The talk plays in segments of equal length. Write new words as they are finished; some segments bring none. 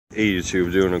Hey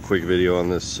YouTube, doing a quick video on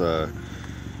this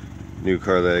new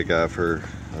car that I got for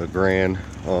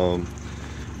 $1,000.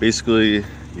 Basically,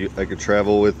 I could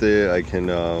travel with it. I can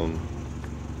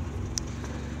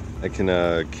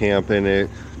camp in it,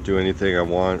 do anything I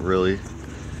want really.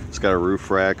 It's got a roof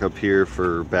rack up here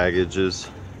for baggages,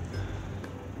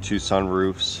 2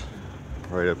 sunroofs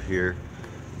right up here.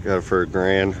 Got it for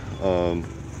 $1,000.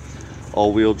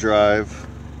 All-wheel drive,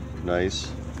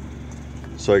 nice.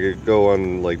 So I could go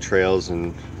on like trails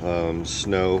and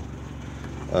snow.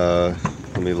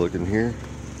 Let me look in here.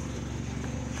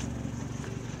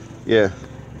 Yeah,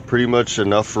 pretty much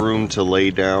enough room to lay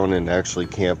down and actually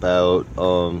camp out.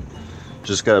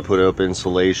 Just gotta put up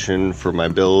insulation for my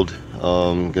build.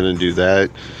 Gonna do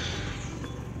that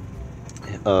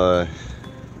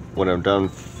when I'm done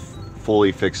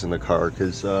fully fixing the car,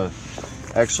 because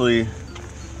actually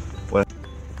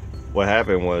what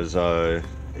happened was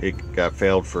it got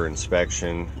failed for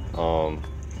inspection.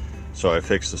 So I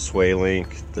fixed the sway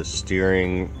link, the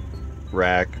steering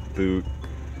rack, boot,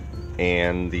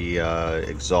 and the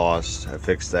exhaust. I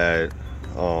fixed that.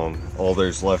 All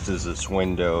there's left is this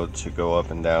window to go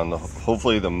up and down.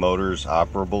 Hopefully the motor's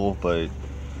operable, but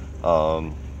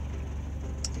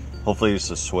hopefully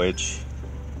it's a switch.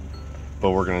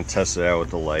 But we're gonna test it out with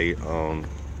the light,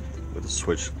 with a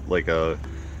switch, like a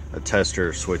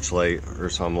tester switch light or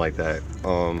something like that.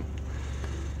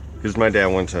 Because my dad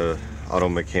went to auto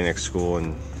mechanic school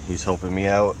and he's helping me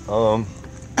out. But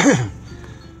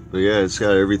yeah, it's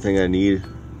got everything I need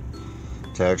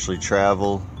to actually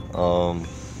travel. I'm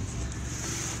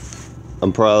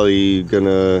probably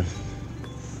gonna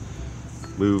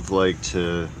move like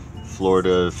to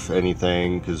Florida if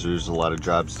anything, because there's a lot of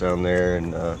jobs down there,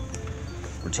 and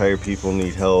retired people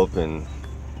need help, and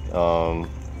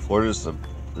Florida's the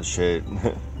shit.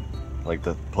 Like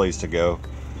the place to go.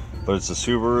 But it's a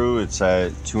Subaru. It's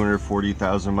at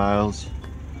 240,000 miles.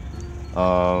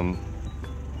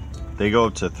 They go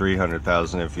up to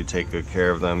 300,000 if you take good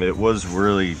care of them. It was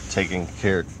really taken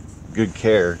good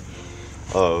care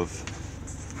of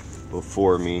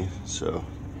before me. So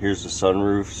here's the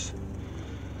sunroofs,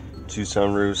 2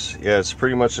 sunroofs. Yeah, it's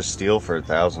pretty much a steal for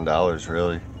 $1,000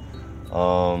 really.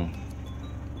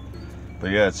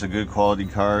 But yeah, it's a good quality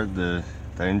car. The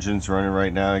engine's running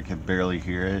right now. I can barely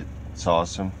hear it. It's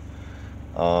awesome.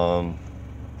 The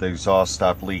exhaust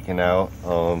stopped leaking out.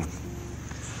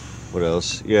 What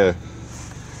else? Yeah,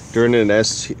 during an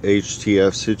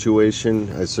SHTF situation,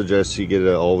 I suggest you get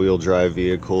an all-wheel drive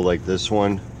vehicle like this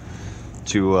one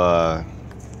to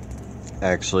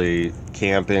actually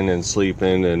camp in and sleep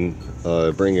in, and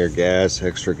bring your gas,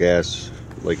 extra gas,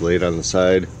 like laid on the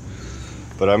side.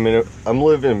 But I'm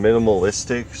living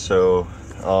minimalistic, so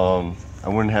I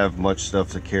wouldn't have much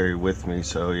stuff to carry with me.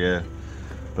 So yeah.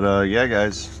 But yeah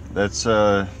guys, that's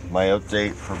my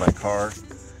update for my car.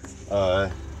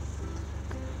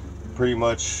 Pretty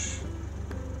much,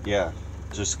 yeah,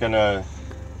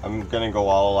 I'm gonna go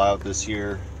all out this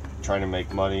year, trying to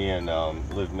make money and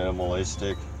live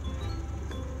minimalistic,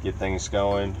 get things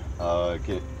going,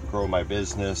 grow my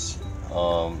business.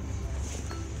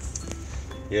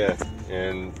 Yeah,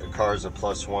 and the car's a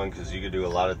 +1 because you could do a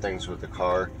lot of things with the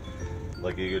car.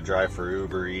 Like you could drive for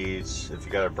Uber Eats. If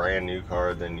you got a brand new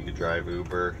car, then you could drive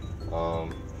Uber.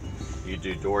 You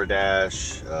do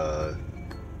DoorDash,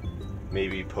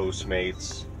 maybe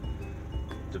Postmates.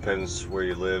 Depends where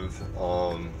you live.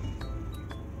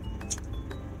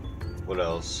 What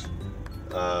else?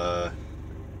 I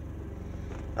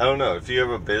don't know. If you have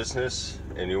a business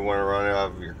and you want to run it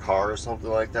out of your car or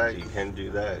something like that, you can do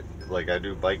that. Like I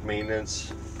do bike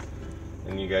maintenance,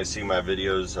 and you guys see my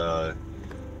videos.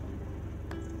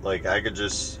 Like I could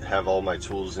just have all my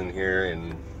tools in here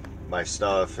and my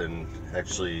stuff and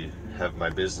actually have my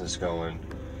business going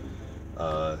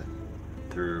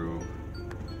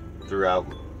throughout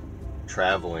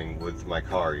traveling with my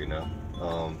car, you know.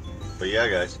 But yeah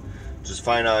guys, just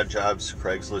find odd jobs,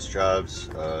 Craigslist jobs,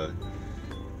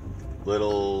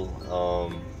 little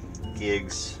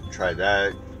gigs, try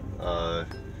that.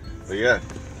 But yeah,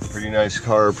 pretty nice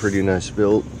car, pretty nice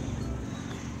build.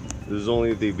 This is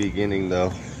only the beginning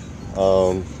though.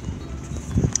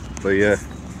 But yeah,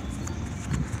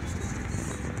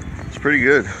 it's pretty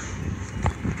good.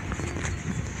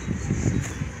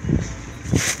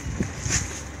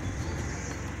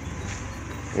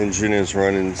 Engine is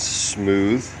running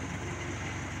smooth.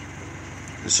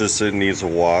 It's just it needs a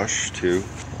wash too.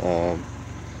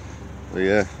 But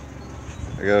yeah,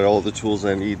 I got all the tools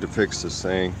I need to fix this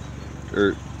thing,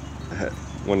 or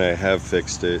when I have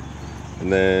fixed it. And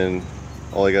then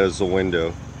all I got is the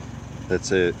window.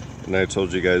 That's it. And I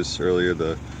told you guys earlier,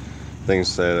 the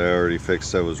things that I already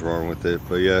fixed that was wrong with it.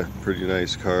 But yeah, pretty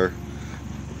nice car.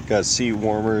 Got seat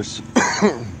warmers.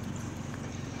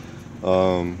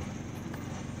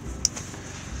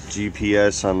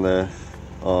 GPS on the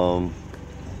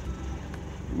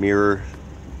mirror.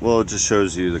 Well, it just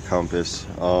shows you the compass.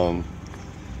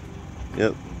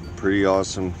 Yep, pretty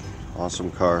awesome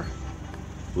car.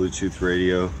 Bluetooth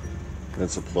radio,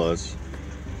 that's a plus.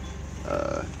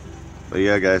 But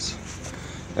yeah, guys,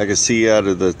 I can see out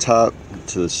of the top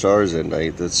to the stars at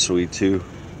night. That's sweet too.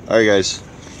 All right, guys,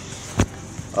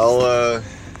 I'll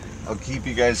keep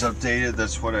you guys updated.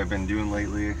 That's what I've been doing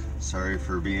lately. Sorry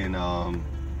for being on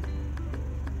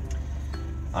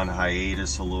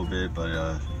hiatus a little bit, but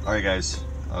all right, guys,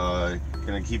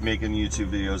 gonna keep making YouTube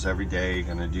videos every day.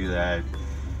 Gonna do that.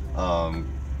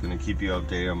 Gonna keep you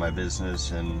updated on my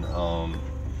business and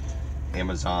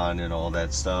Amazon and all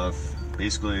that stuff.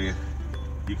 Basically,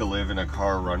 you can live in a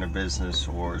car, run a business,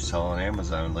 or sell on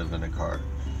Amazon and live in a car.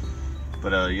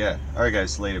 But yeah, all right,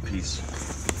 guys, later, peace.